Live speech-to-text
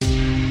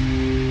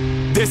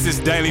This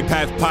is Daily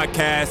Path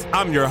Podcast.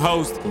 I'm your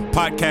host,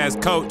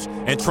 podcast coach,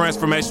 and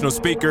transformational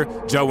speaker,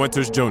 Joe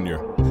Winters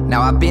Jr.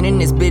 Now I've been in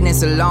this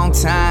business a long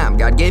time.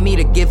 God gave me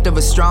the gift of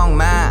a strong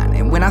mind.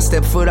 And when I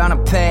step foot on a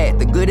path,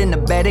 the good and the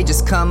bad, they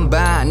just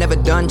combine. Never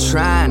done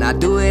trying. I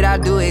do it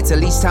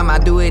till each time I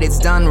do it, it's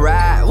done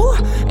right. Ooh.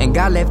 And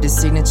God left his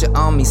signature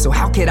on me, so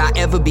how could I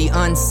ever be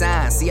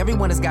unsigned? See,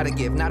 everyone has got a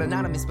gift, not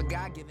anonymous, but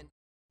God-given.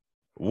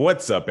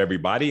 What's up,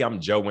 everybody? I'm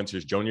Joe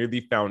Winters Jr.,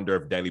 the founder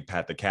of Daily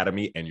Path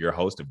Academy and your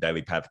host of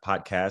Daily Path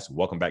Podcast.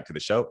 Welcome back to the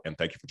show, and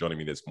thank you for joining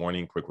me this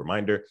morning. Quick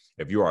reminder,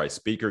 if you are a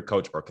speaker,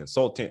 coach, or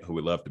consultant who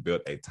would love to build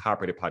a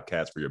top-rated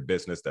podcast for your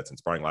business that's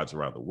inspiring lives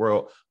around the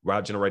world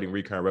while generating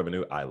recurring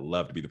revenue, I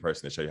love to be the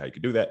person to show you how you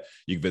can do that.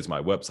 You can visit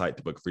my website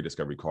to book a free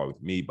discovery call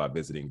with me by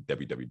visiting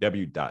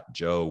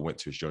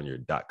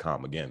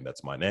www.joewintersjr.com. Again,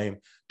 that's my name,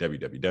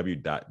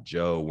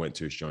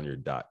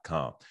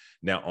 www.joewintersjr.com.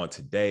 Now, on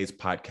today's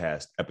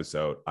podcast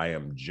episode, I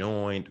am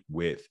joined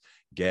with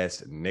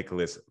guest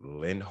Niklas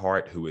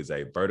Lindhardt, who is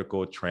a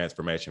vertical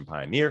transformation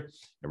pioneer.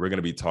 And we're going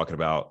to be talking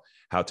about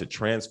how to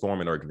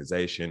transform an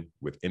organization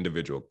with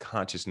individual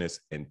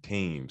consciousness and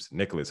teams.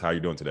 Niklas, how are you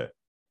doing today?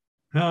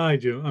 Hi,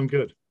 Joe. I'm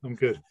good.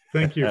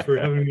 Thank you for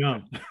having me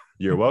on.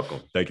 You're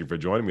welcome. Thank you for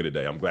joining me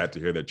today. I'm glad to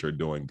hear that you're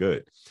doing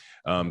good.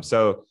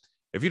 So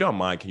if you don't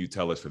mind, can you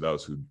tell us, for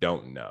those who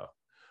don't know,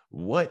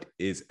 what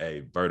is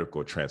a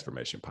vertical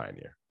transformation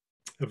pioneer?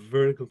 A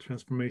vertical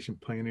transformation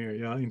pioneer,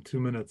 yeah, in 2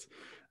 minutes.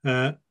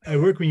 I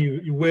work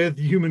with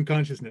human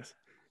consciousness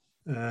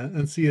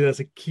and see it as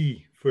a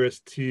key for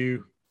us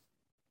to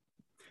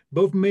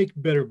both make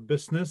better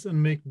business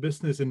and make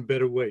business in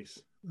better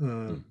ways,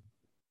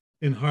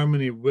 in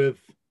harmony with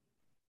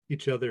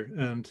each other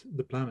and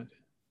the planet.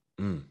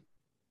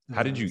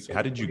 How did you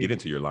get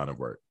into your line of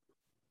work?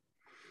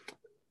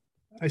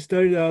 I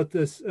started out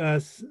as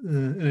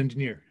an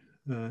engineer.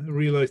 I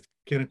realized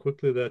kind of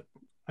quickly that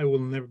I will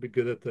never be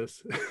good at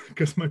this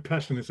because my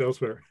passion is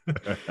elsewhere.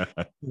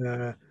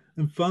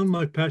 And found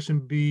my passion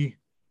be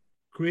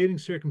creating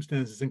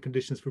circumstances and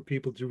conditions for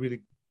people to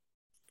really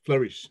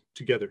flourish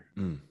together.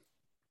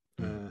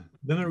 Then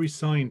I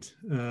resigned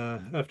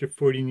after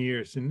 14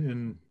 years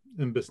in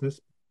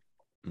business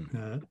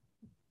to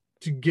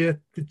get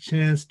the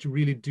chance to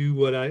really do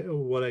what I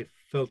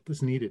felt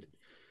is needed.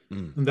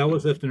 And that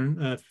was after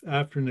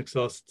an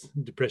exhaust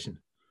depression.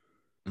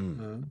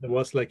 It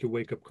was like a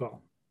wake-up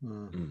call.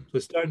 So I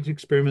started to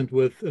experiment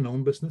with an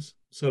own business,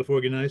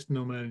 self-organized,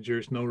 no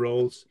managers, no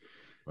roles,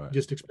 right.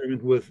 Just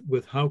experiment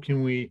with how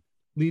can we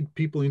lead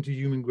people into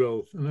human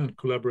growth and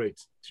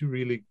collaborate to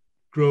really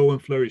grow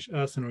and flourish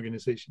as an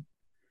organization.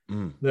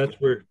 That's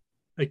where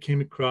I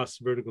came across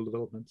vertical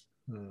development.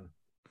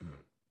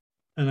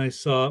 And I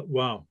saw,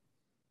 wow,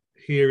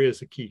 here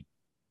is a key.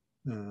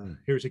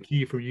 Here's a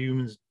key for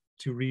humans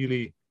to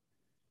really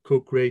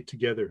co-create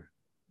together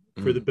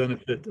for the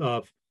benefit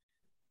of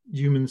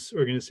humans,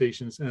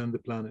 organizations, and the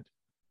planet.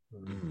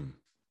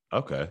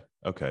 Okay.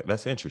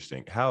 That's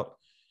interesting.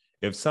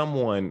 If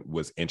someone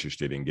was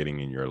interested in getting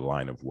in your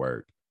line of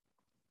work,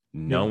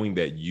 knowing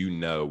that you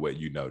know what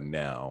you know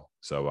now,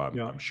 so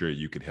I'm sure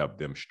you could help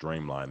them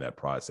streamline that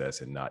process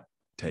and not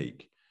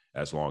take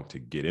as long to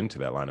get into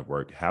that line of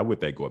work, how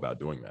would they go about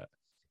doing that?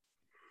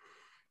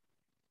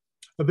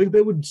 I think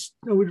I would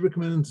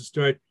recommend them to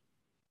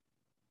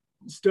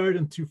start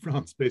on two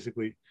fronts,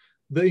 basically.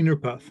 The inner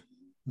path.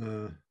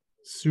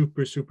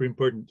 Super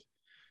important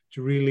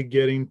to really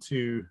get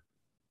into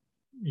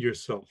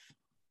yourself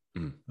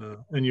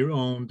and your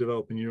own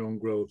development, your own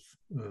growth.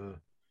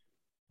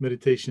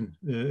 Meditation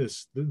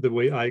is the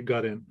way I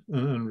got in,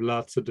 and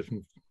lots of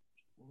different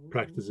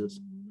practices.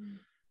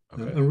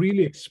 And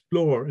really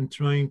explore and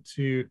trying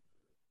to,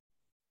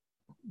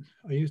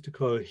 I used to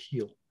call it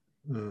heal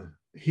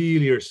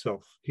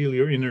yourself, heal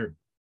your inner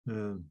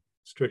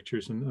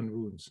structures and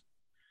wounds.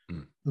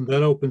 And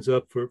that opens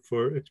up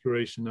for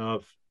exploration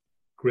of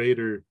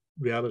greater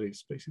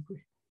realities,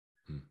 basically.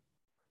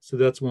 So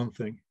that's one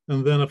thing.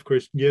 And then, of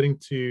course, getting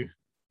to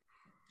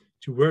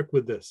work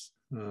with this,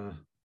 you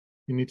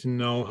need to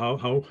know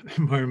how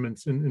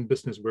environments in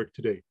business work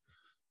today.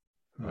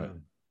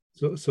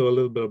 So a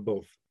little bit of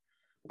both,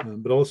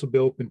 but also be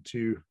open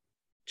to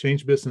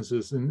change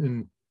businesses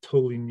in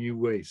totally new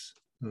ways,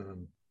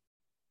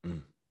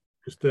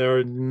 because there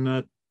are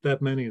not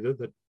that many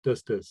that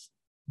does this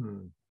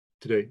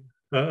today,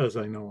 as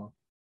I know of.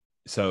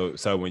 So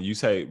when you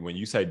say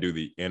do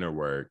the inner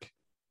work,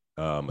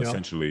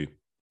 essentially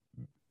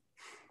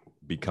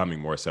becoming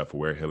more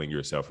self-aware, healing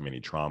yourself from any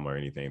trauma or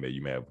anything that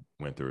you may have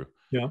went through.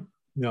 Yeah.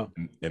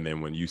 And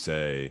then when you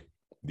say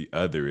the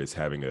other is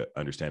having an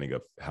understanding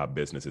of how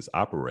businesses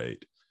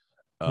operate,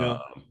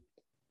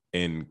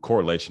 in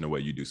correlation to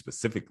what you do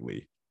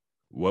specifically,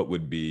 what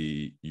would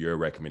be your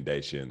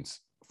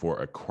recommendations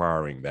for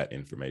acquiring that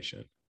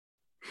information?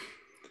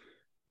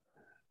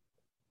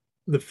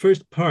 The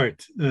first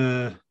part,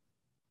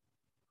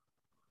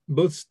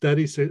 both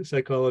study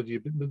psychology,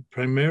 but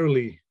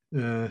primarily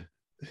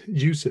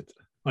use it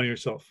on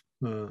yourself.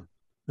 And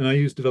I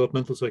use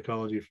developmental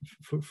psychology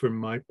for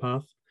my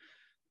path,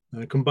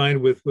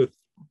 combined with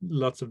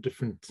lots of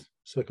different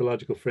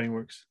psychological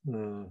frameworks,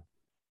 a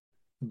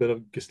bit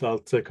of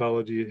Gestalt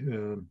psychology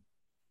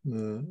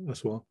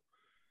as well,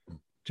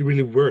 to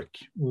really work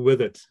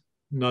with it,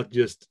 not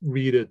just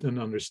read it and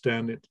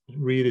understand it,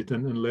 read it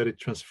and let it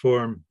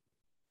transform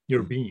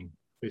your being,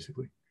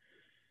 basically.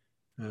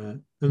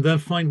 And then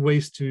find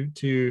ways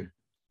to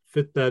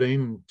fit that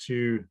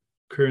into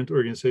current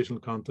organizational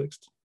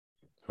context.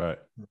 Right.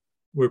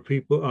 Where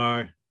people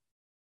are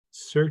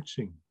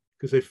searching,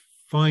 because they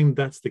find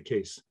that's the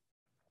case.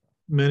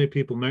 Many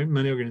people,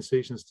 many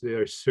organizations today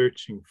are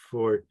searching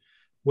for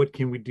what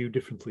can we do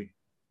differently,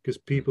 because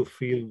people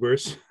feel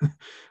worse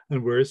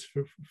and worse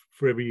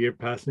for every year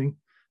passing.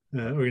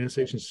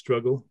 Organizations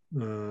struggle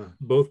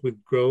both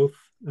with growth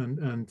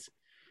and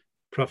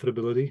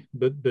profitability,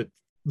 but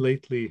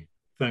lately,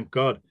 thank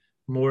God,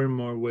 more and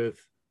more with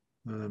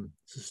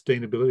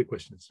sustainability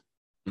questions.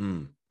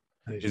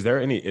 Is there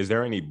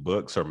any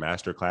books or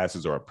master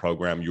classes or a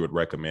program you would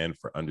recommend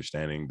for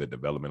understanding the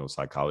developmental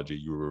psychology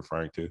you were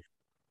referring to?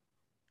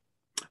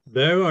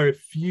 There are a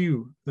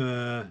few.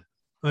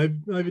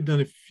 I've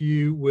done a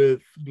few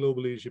with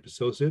Global Leadership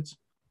Associates,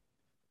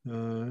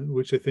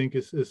 which I think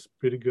is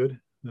pretty good.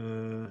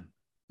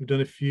 We've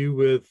done a few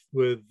with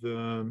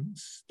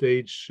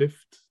Stage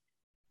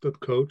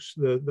Shift.coach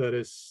that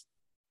is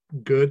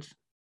good.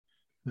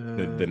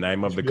 The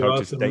name of the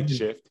coach is State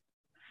Shift?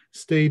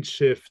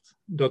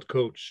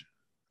 StageShift.coach.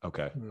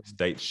 Okay.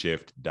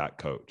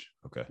 StateShift.coach.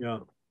 Okay. Yeah.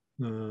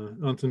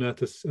 Antoinette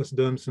has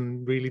done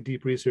some really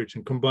deep research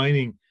and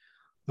combining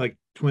like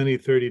 20,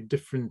 30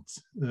 different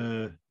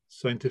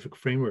scientific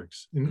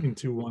frameworks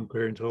into one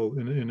coherent whole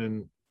in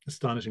an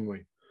astonishing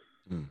way.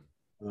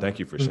 Thank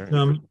you for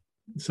sharing.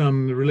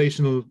 Some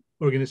relational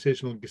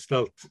organizational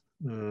Gestalt,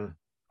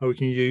 how we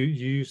can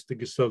use the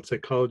Gestalt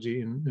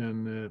psychology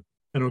in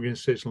an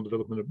organizational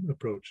development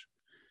approach.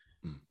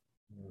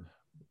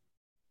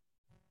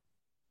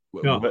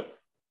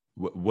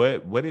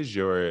 What is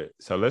your,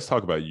 so let's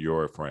talk about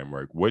your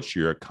framework. What's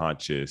your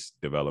conscious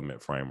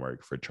development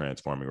framework for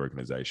transforming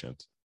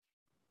organizations?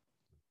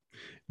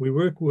 We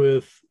work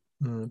with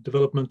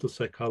developmental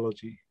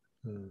psychology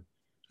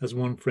as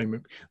one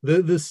framework.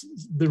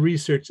 The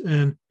research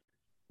and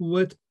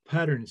what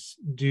patterns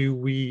do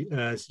we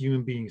as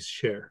human beings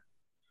share?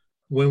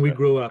 When we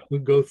grow up, we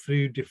go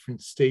through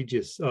different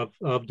stages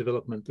of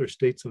development or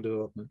states of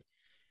development.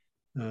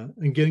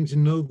 And getting to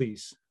know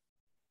these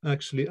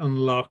actually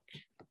unlock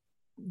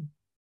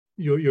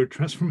your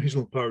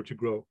transformational power to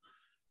grow.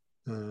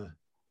 And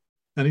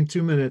in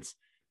 2 minutes,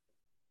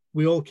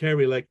 we all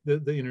carry like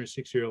the inner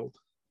 6-year-old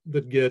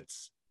that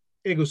gets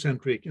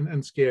egocentric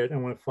and scared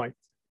and want to fight.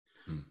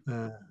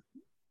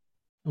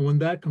 And when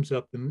that comes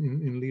up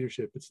in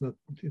leadership, it's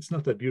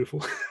not that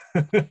beautiful.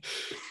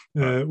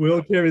 We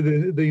all carry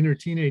the inner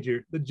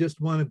teenager that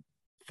just want to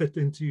fit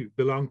into,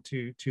 belong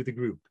to the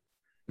group,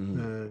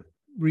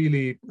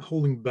 really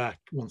holding back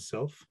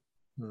oneself.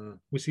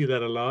 We see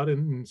that a lot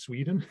in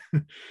Sweden,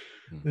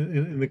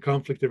 in the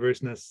conflict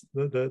averseness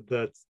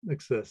that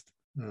exists.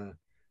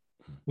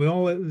 We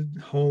all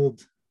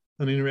hold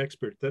an inner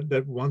expert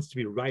that wants to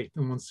be right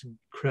and wants to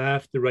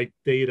craft the right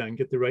data and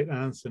get the right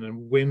answer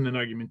and win an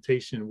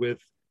argumentation with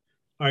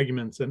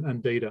arguments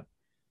and data.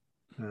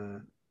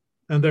 And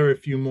there are a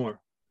few more.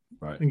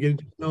 Right. And getting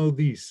to know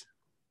these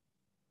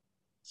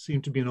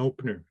seem to be an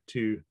opener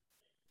to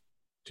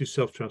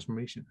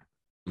self-transformation.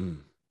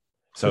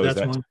 So that's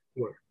one.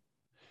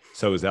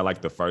 So is that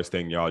like the first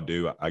thing y'all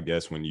do, I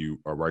guess, when you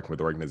are working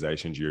with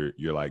organizations,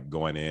 you're like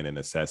going in and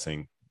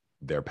assessing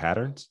their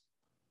patterns?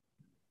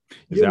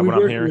 Is that what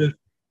I'm hearing?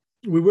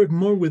 We work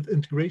more with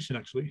integration,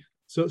 actually.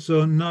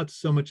 So not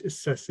so much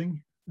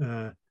assessing.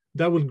 That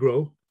will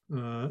grow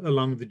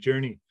along the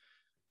journey.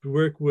 We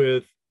work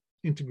with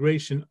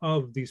integration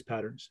of these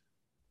patterns.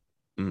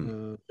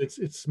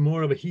 It's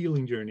more of a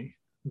healing journey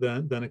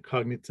than a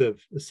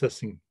cognitive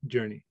assessing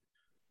journey.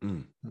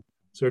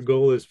 So our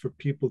goal is for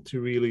people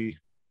to really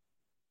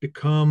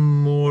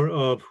become more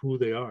of who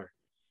they are,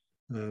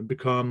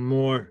 become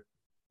more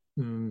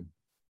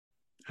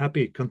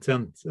happy,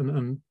 content,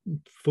 and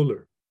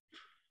fuller.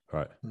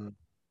 Right.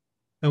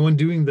 And when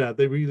doing that,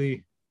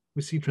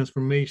 we see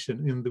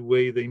transformation in the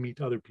way they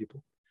meet other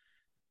people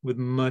with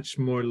much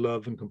more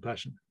love and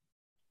compassion.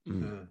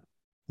 And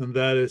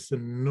that is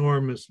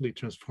enormously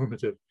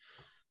transformative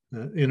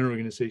in an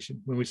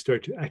organization when we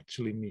start to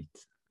actually meet.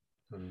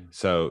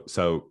 So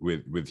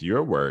with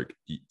your work,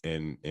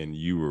 and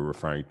you were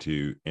referring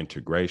to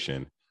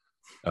integration,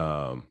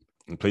 and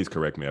please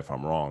correct me if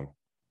I'm wrong.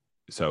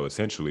 So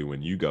essentially,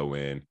 when you go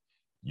in,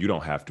 you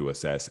don't have to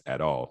assess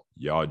at all.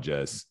 Y'all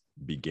just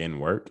begin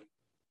work.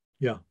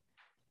 Yeah.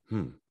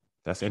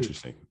 That's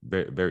interesting.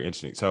 Very, very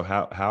interesting. So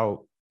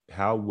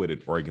how would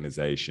an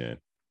organization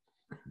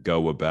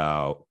go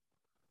about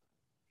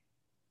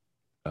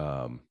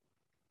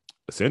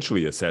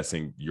essentially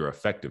assessing your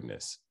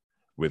effectiveness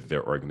with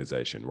their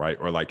organization, right?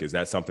 Or like, is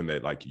that something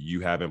that like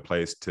you have in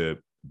place to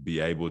be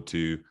able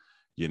to,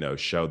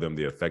 show them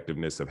the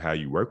effectiveness of how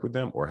you work with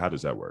them, or how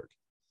does that work?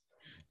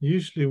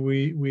 Usually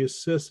we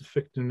assess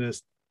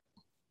effectiveness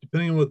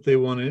depending on what they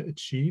want to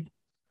achieve.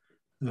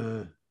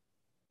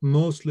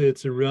 Mostly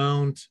it's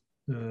around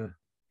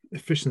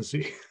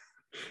efficiency.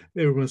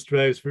 Everyone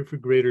strives for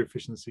greater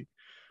efficiency.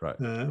 Right.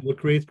 What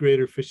creates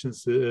greater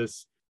efficiency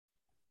is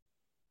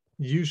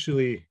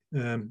usually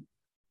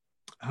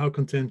how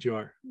content you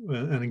are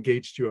and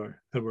engaged you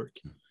are at work.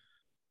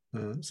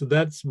 So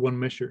that's one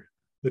measure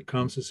that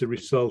comes as a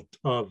result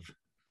of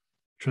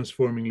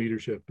transforming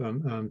leadership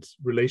and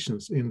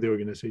relations in the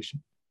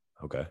organization.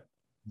 Okay.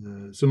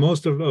 So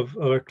most of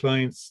our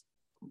clients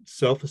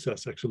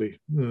self-assess actually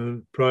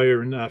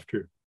prior and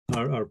after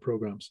our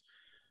programs.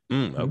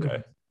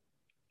 Okay.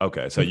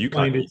 Okay. So you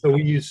find it. So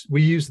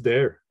we use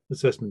their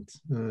assessment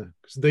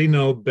because they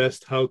know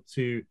best how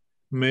to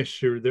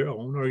measure their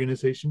own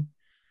organization.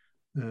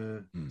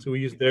 So we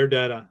use their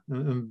data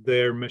and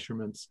their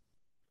measurements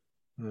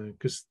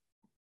because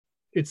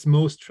it's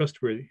most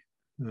trustworthy,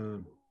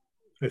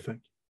 I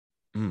think.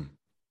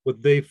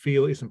 What they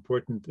feel is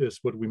important is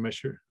what we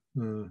measure.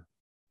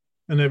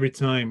 And every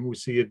time we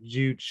see a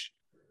huge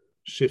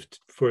shift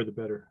for the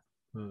better.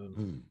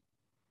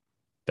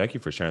 Thank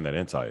you for sharing that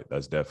insight.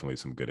 That's definitely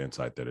some good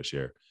insight there to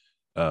share.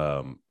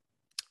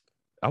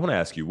 I want to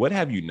ask you, what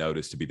have you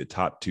noticed to be the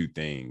top 2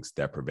 things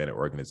that prevent an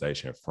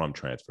organization from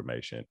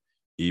transformation,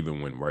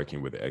 even when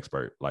working with an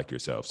expert like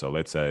yourself? So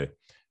let's say,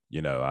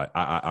 you know,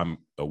 I'm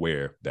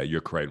aware that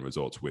you're creating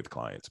results with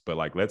clients, but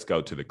like, let's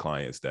go to the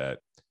clients that,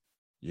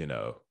 you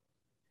know,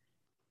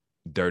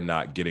 they're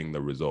not getting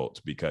the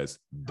results because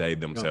they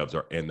themselves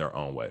are in their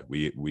own way.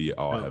 We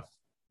all have,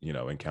 you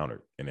know,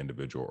 encountered an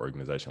individual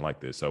organization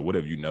like this. So what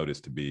have you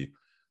noticed to be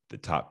the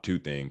top 2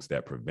 things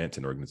that prevent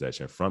an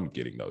organization from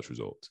getting those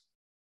results?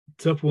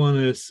 Top one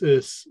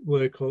is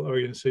what I call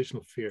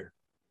organizational fear.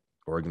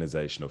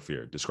 Organizational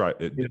fear.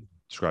 Describe it. Yeah.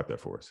 Describe that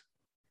for us.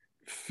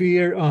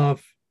 Fear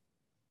of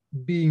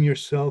being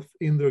yourself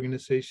in the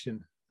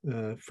organization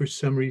for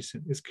some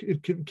reason.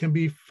 It can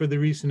be for the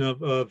reason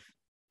of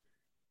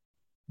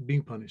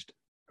being punished.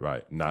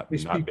 Right. Not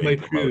being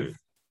promoted. Truth.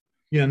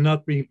 Yeah,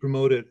 not being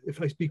promoted.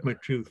 If I speak my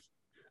truth,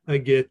 I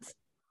get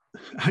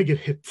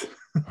hit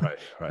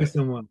by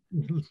someone.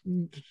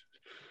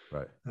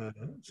 Right.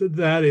 So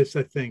that is,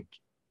 I think,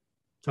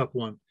 top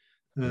one.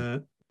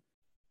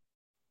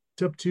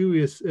 Top 2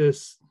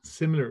 is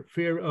similar: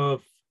 fear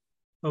of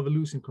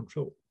losing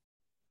control.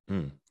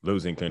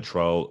 Losing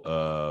control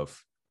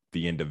of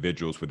the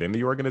individuals within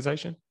the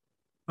organization?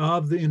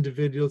 Of the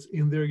individuals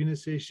in the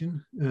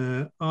organization,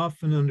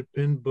 often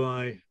underpinned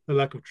by a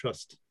lack of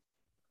trust.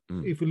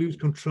 If we lose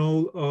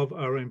control of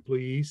our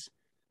employees,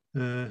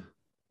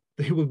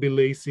 they will be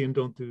lazy and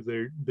don't do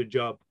their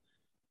job.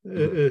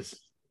 Is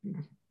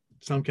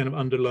some kind of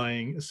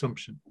underlying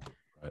assumption.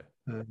 Right.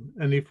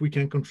 And if we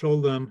can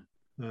control them,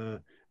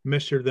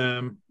 measure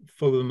them,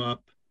 follow them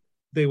up,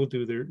 they will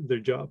do their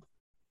job.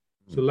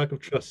 So lack of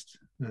trust,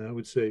 I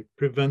would say,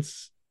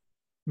 prevents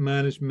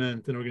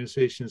management and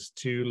organizations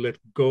to let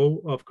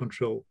go of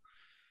control,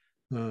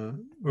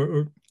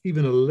 or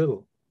even a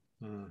little.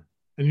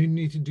 And you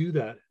need to do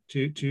that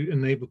to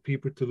enable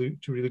people to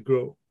really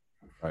grow.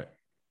 Right.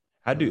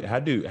 How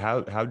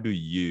do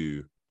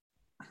you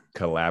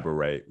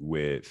collaborate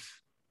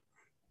with,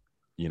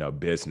 you know,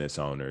 business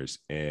owners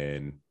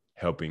in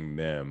helping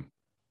them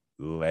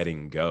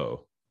letting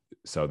go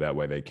so that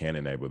way they can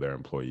enable their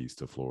employees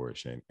to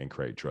flourish and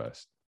create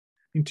trust?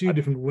 In 2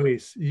 different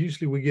ways.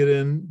 Usually we get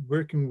in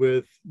working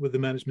with the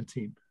management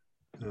team.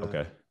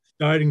 Okay.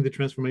 Starting the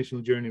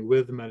transformational journey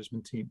with the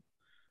management team.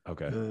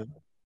 Okay.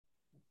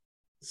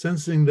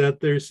 Sensing that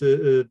there's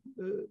a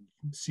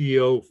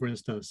CEO, for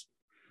instance,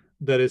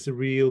 that is a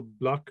real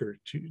blocker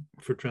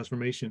for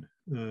transformation.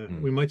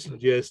 We might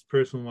suggest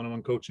personal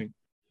one-on-one coaching.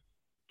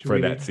 For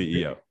that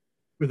CEO.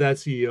 For that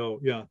CEO,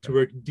 yeah, to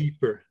work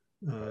deeper,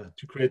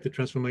 to create the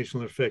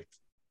transformational effect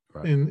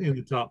in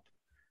the top.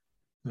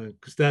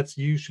 Because that's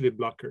usually a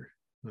blocker.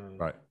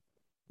 Right.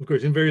 Of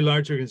course, in very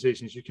large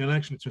organizations, you can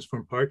actually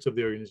transform parts of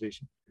the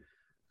organization.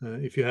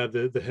 If you have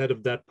the head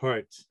of that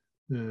part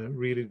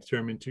really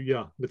determined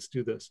to, let's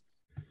do this.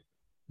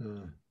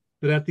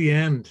 But at the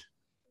end,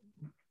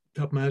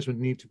 top management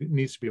needs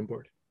to be on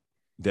board.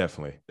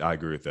 Definitely. I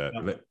agree with that.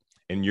 Yeah.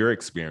 In your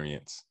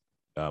experience,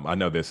 I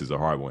know this is a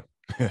hard one.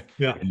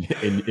 Yeah.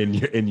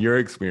 in your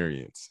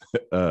experience,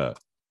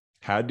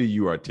 how do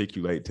you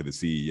articulate to the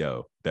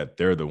CEO that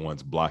they're the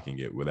ones blocking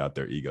it without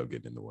their ego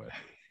getting in the way?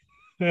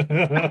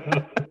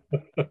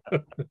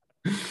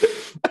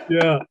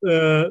 Yeah,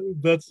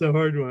 that's a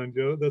hard one,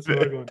 Joe. That's a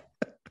hard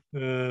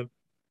one.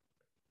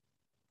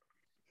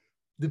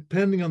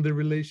 Depending on the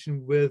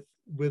relation with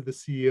the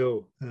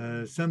CEO,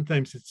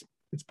 sometimes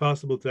it's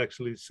possible to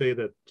actually say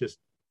that just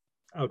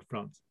out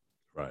front.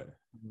 Right.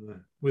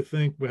 We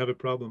think we have a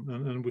problem,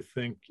 and we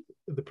think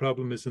the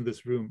problem is in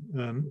this room,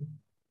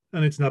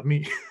 and it's not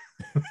me.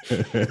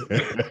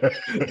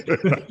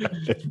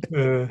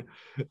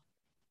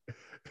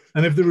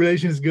 And if the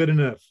relation is good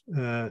enough,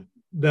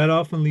 that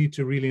often leads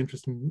to really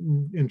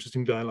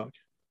interesting dialogue.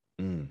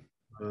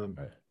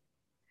 Right.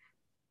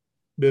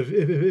 But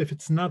if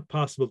it's not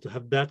possible to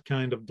have that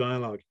kind of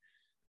dialogue,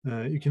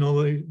 you can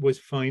always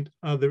find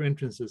other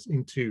entrances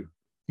into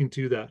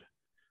that,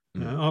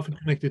 often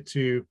connected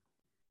to,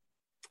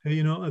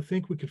 hey, I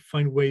think we could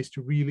find ways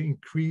to really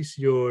increase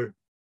your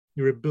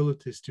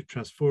abilities to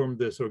transform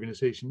this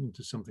organization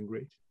into something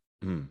great.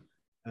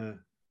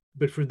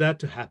 But for that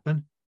to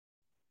happen,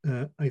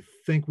 I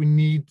think we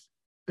need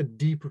a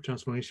deeper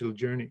transformational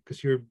journey,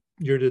 because you're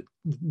the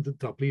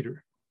top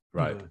leader,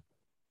 right?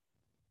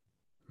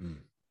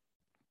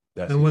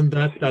 And when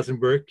that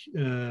doesn't work,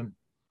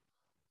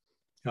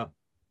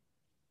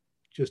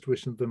 just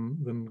wishing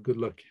them good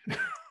luck.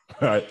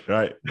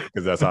 Right,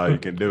 because that's all you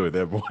can do at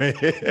that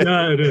point.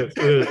 Yeah, it is.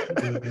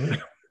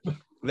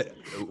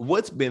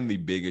 What's been the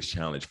biggest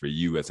challenge for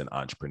you as an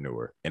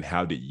entrepreneur, and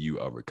how did you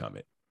overcome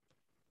it?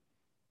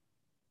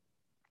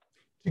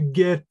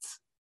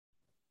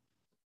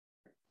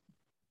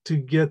 To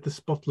get the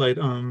spotlight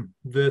on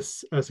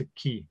this as a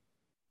key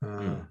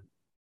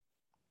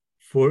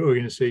for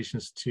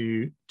organizations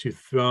to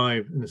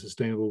thrive in a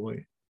sustainable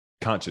way.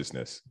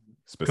 Consciousness,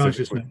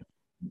 specifically.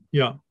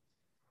 Yeah,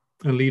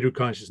 and leader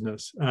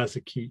consciousness as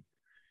a key.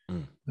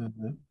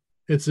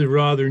 It's a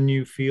rather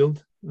new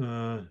field.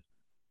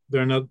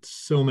 There are not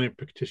so many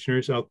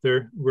practitioners out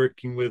there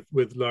working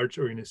with large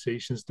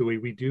organizations the way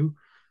we do.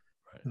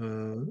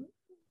 Right.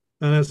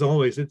 And as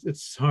always,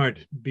 it's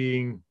hard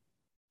being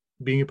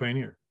a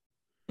pioneer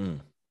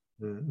in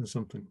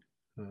something.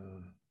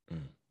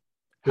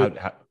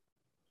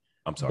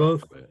 I'm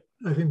sorry.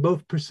 I think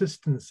both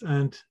persistence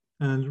and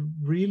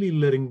really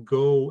letting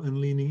go and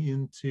leaning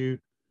into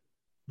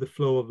the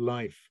flow of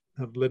life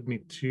have led me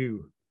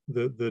to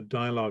the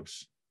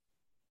dialogues,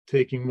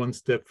 taking one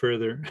step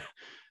further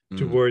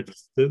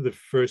towards the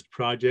first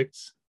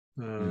projects.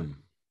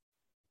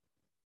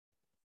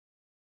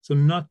 So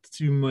not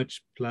too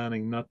much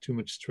planning, not too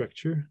much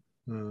structure.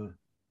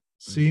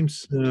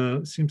 Seems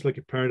like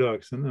a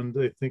paradox, and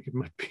I think it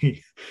might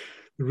be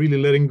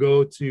really letting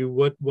go to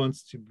what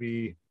wants to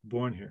be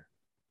born here.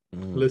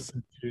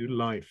 Listen to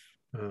life,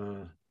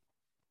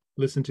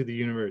 listen to the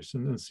universe,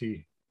 and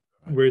see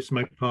where's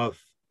my path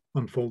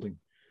unfolding,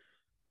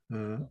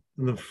 and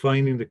then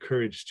finding the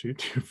courage to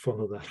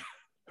follow that.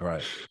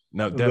 Right.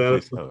 No, definitely.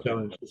 That's a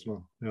challenge as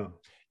well. Yeah.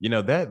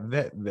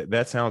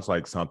 That sounds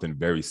like something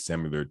very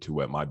similar to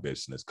what my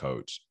business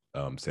coach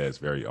says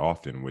very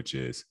often, which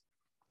is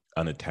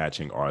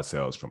unattaching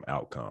ourselves from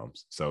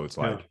outcomes. So it's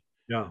like,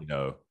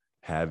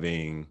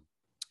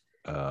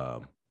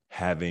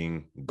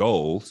 having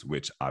goals,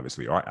 which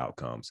obviously are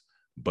outcomes,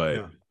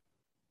 but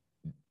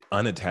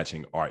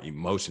unattaching our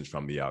emotions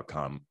from the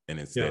outcome, and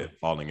instead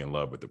falling in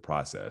love with the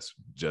process,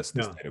 just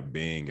the state of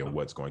being and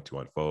what's going to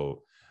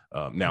unfold.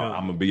 Now,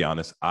 I'm gonna be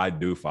honest, I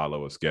do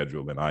follow a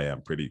schedule, and I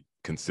am pretty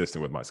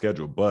consistent with my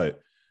schedule, but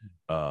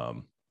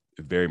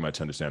very much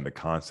understand the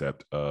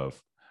concept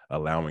of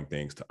allowing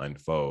things to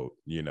unfold,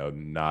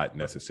 not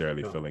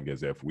necessarily feeling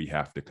as if we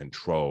have to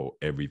control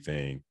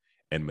everything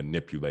and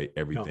manipulate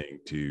everything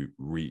to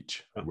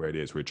reach where it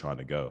is we're trying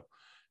to go.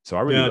 So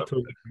I really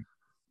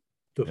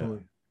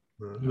definitely.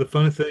 The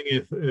funny thing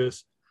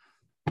is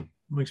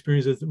my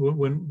experience is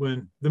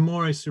when the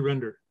more I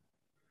surrender,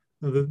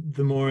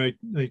 the more I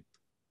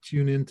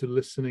tune into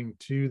listening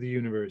to the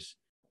universe,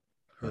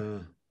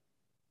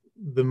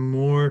 the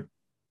more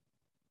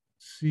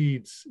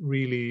seeds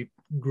really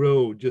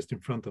grow just in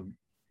front of me.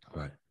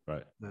 Right.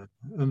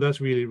 And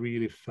that's really,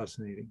 really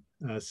fascinating,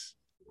 as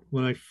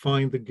when I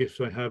find the gift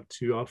I have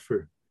to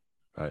offer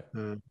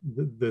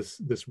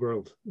this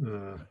world,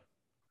 the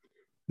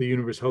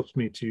universe helps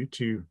me to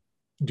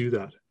do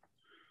that.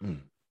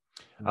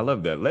 I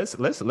love that.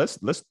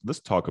 Let's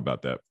talk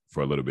about that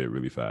for a little bit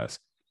really fast.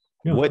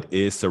 What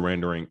is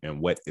surrendering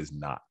and what is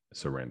not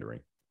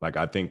surrendering? Like,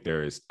 I think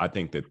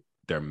that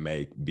there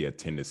may be a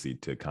tendency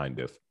to kind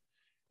of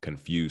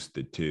confuse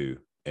the two,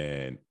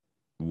 and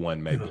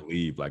one may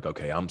believe like,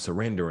 okay, I'm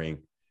surrendering,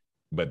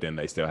 but then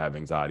they still have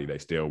anxiety, they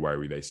still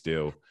worry, they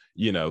still,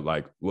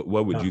 like,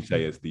 what would you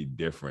say is the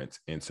difference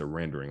in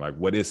surrendering? Like,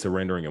 what is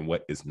surrendering and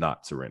what is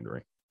not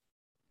surrendering?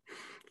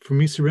 For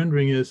me,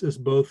 surrendering is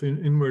both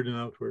inward and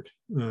outward.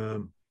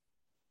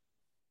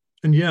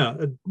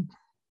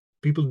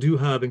 People do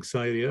have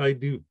anxiety. I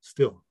do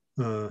still.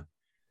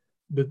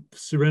 But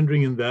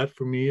surrendering in that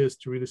for me is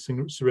to really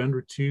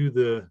surrender to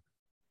the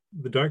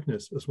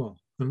darkness as well,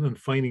 and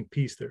finding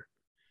peace there,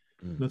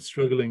 not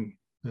struggling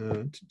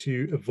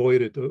to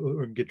avoid it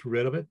or get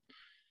rid of it.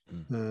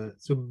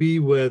 So be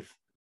with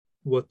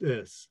what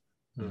is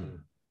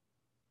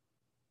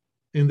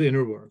in the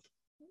inner world.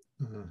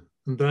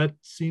 And that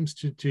seems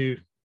to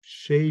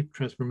shape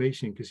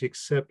transformation, because you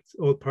accept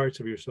all parts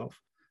of yourself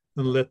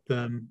and let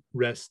them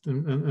rest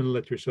and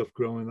let yourself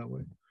grow in that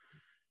way.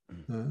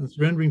 And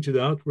surrendering to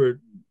the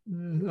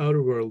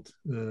outer world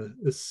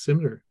is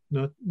similar,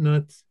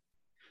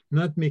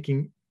 not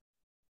making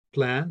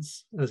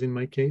plans, as in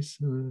my case,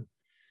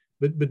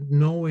 but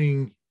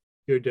knowing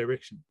your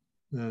direction,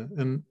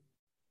 and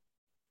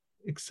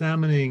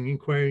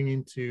inquiring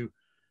into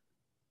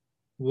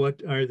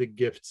what are the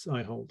gifts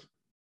I hold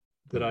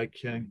that I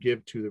can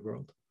give to the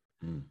world.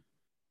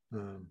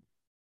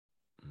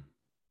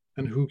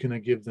 and who can I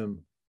give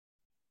them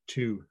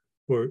to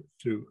or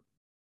through?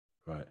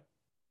 Right.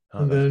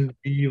 And then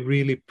be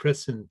really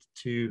present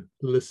to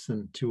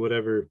listen to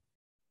whatever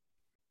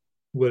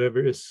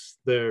is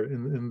there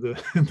in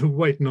the in the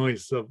white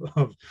noise of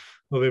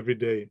every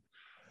day.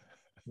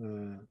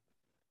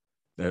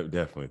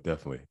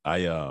 Definitely.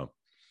 I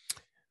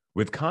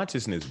with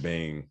consciousness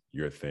being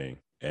your thing,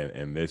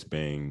 and this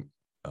being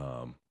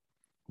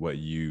what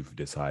you've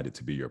decided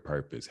to be your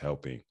purpose,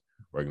 helping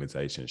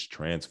organizations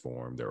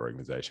transform their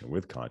organization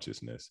with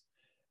consciousness.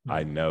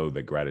 I know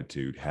that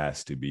gratitude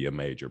has to be a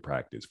major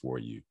practice for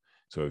you.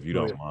 So if you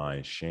don't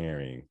mind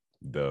sharing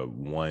the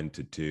 1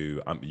 to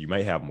 2, you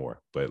may have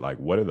more, but like,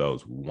 what are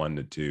those 1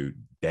 to 2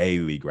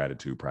 daily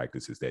gratitude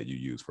practices that you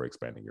use for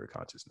expanding your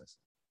consciousness?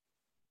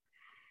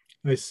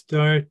 I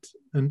start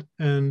and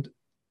end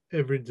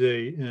every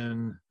day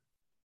in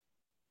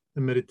a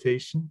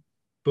meditation,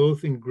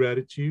 both in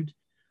gratitude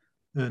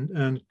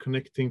and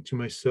connecting to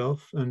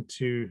myself and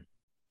to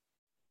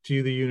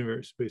the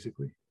universe,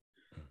 basically.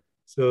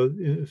 So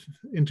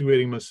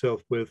integrating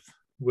myself with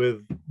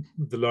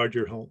the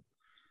larger whole,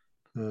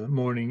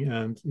 morning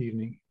and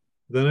evening.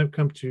 Then I've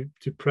come to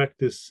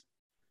practice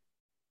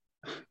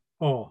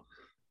awe,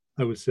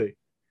 I would say,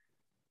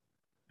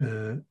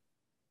 in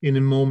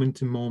a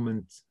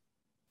moment-to-moment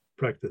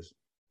practice,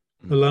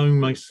 allowing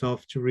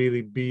myself to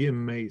really be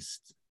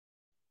amazed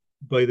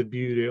by the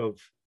beauty of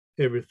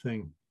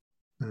everything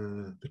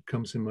that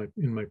comes in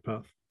my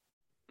path.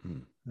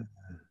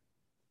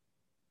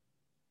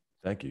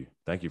 Thank you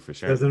for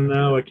sharing. As of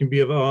now, I can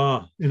be in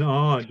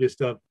awe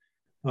just of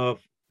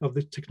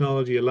the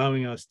technology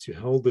allowing us to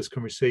hold this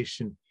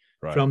conversation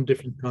from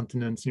different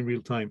continents in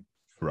real time.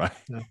 Right.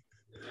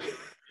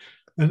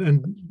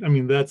 And I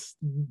mean, that's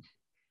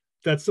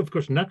of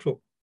course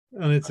natural,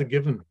 and it's a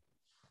given.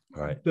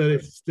 Right. But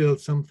it's still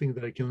something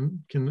that I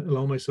can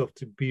allow myself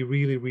to be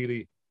really,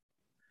 really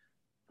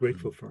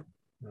grateful for.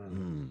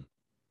 And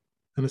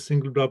a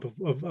single drop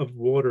of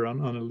water on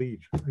a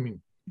leaf. I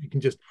mean, you can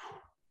just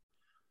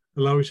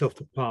allow yourself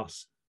to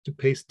pause, to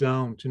pace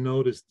down, to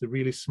notice the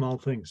really small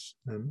things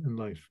in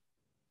life.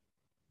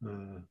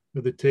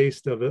 With the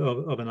taste of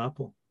an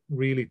apple,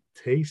 really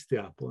taste the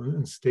apple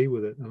and stay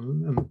with it,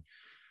 and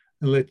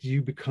let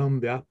you become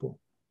the apple.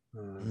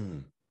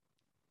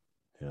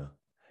 Yeah.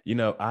 You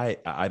know,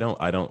 I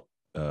don't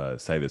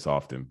say this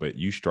often, but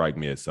you strike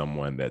me as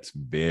someone that's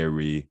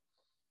very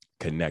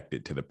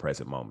connected to the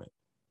present moment.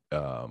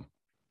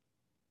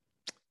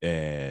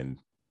 And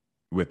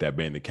with that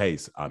being the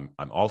case, I'm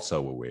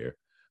also aware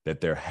that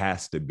there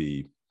has to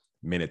be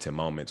minutes and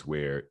moments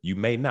where you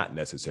may not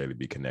necessarily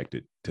be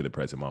connected to the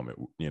present moment,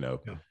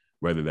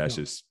 whether that's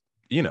just,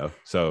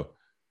 so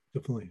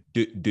definitely.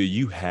 Do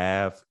you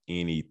have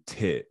any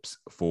tips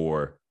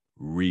for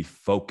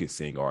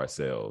refocusing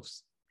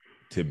ourselves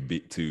to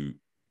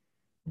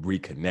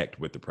reconnect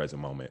with the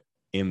present moment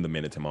in the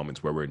minutes and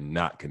moments where we're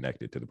not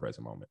connected to the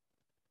present moment?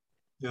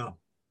 Yeah.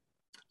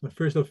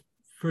 First of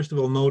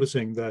all,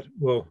 noticing that,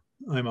 well,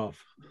 I'm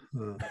off.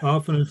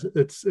 Often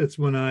it's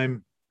when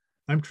I'm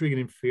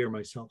triggering fear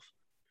myself,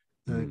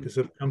 because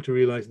I've come to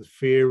realize that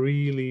fear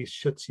really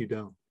shuts you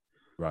down.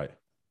 Right.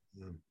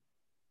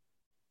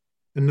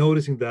 And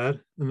noticing that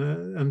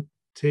and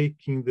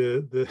taking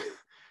the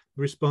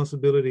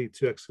responsibility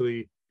to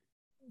actually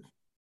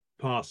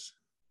pause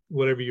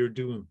whatever you're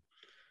doing,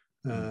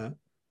 and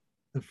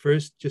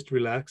first just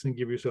relax and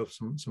give yourself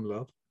some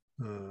love.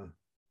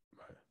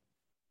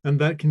 And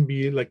that can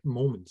be like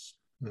moments.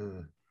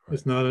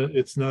 It's not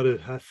a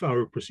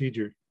half-hour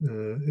procedure.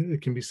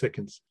 It can be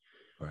seconds.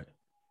 Right.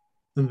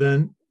 And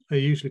then I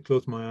usually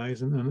close my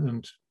eyes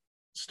and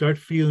start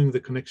feeling the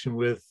connection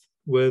with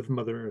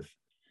Mother Earth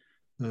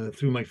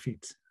through my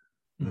feet,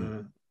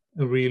 and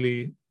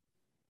really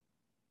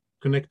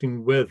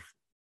connecting with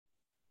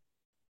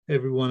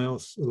everyone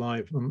else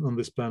alive on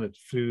this planet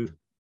through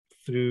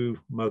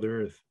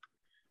Mother Earth,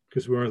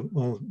 because we're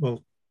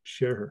all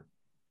share her,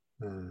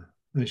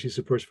 and she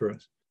supports for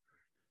us.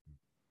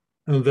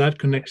 And that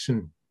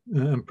connection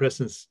and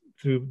presence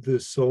through the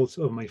soles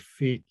of my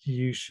feet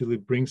usually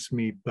brings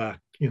me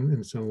back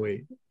in some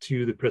way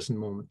to the present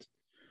moment.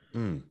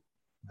 And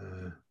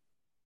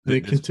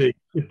it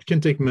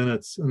can take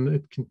minutes, and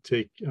it can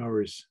take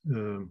hours,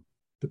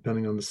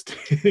 depending on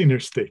the inner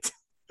state.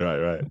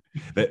 Right.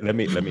 Let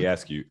me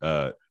ask you.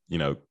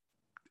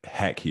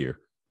 Hack here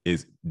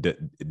is: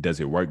 does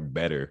it work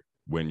better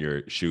when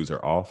your shoes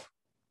are off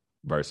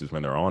versus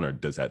when they're on, or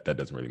does that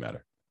doesn't really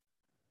matter?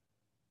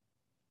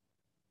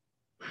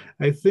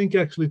 I think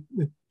actually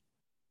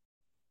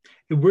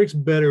it works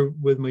better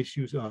with my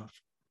shoes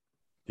off.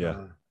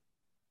 Yeah,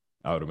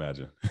 I would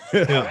imagine.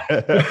 Yeah.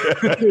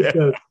 It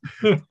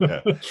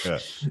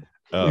does.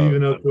 Yeah.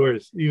 Even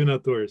outdoors,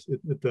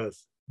 it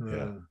does.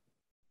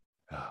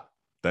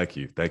 Thank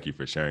you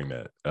for sharing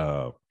that,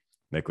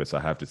 Niklas. I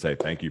have to say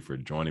thank you for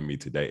joining me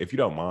today. If you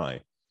don't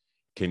mind,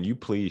 can you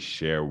please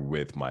share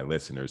with my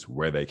listeners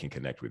where they can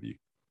connect with you?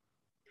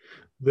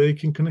 They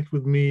can connect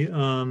with me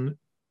on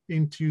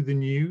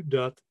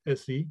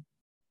intothenew.se.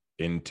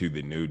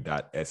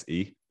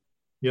 Intothenew.se.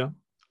 Yeah.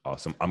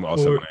 Awesome. I'm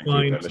also going to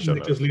include that in the show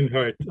Niklas notes.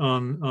 Lindhardt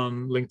on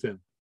LinkedIn.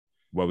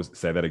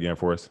 Say that again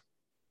for us?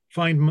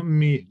 Find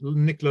me,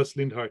 Niklas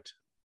Lindhardt,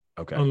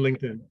 Okay. on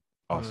LinkedIn.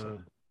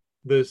 Awesome.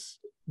 There's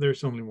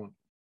only one.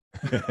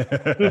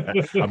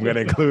 I'm going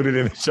to include it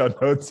in the show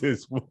notes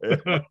as well.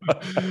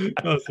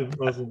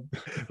 Awesome.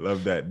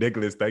 Love that.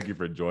 Niklas, thank you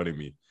for joining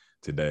me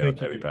today on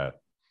Daily Path.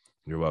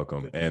 You're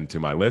welcome. And to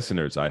my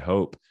listeners, I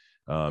hope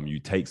you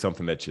take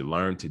something that you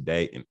learned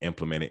today and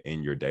implement it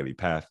in your daily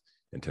path.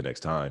 Until next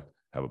time,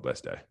 have a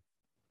blessed day.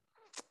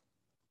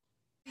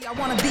 I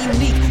wanna be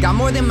unique, got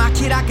more than my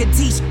kid I could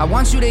teach. I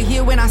want you to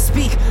hear when I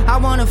speak. I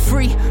wanna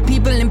free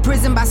people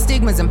imprisoned by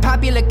stigmas and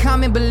popular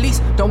common beliefs.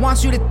 Don't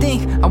want you to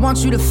think, I want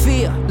you to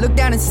feel. Look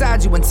down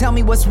inside you and tell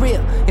me what's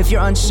real. If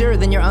you're unsure,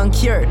 then you're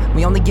uncured.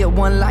 We only get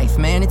one life,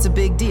 man, it's a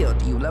big deal.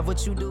 Do you love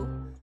what you do?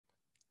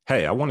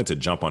 Hey, I wanted to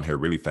jump on here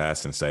really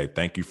fast and say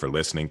thank you for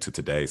listening to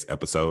today's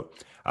episode.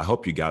 I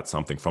hope you got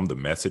something from the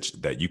message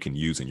that you can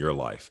use in your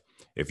life.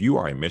 If you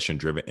are a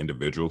mission-driven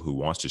individual who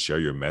wants to share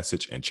your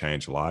message and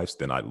change lives,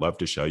 then I'd love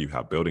to show you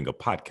how building a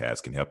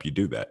podcast can help you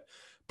do that.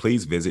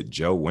 Please visit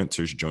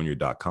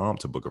joewintersjr.com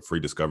to book a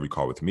free discovery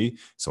call with me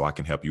so I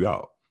can help you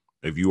out.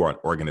 If you are an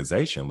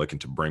organization looking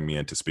to bring me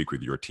in to speak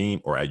with your team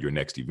or at your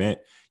next event,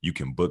 you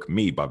can book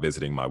me by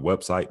visiting my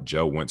website,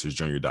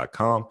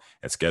 joewintersjr.com,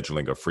 and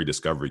scheduling a free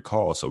discovery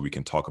call so we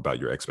can talk about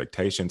your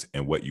expectations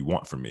and what you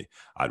want from me.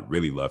 I'd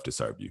really love to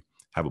serve you.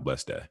 Have a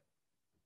blessed day.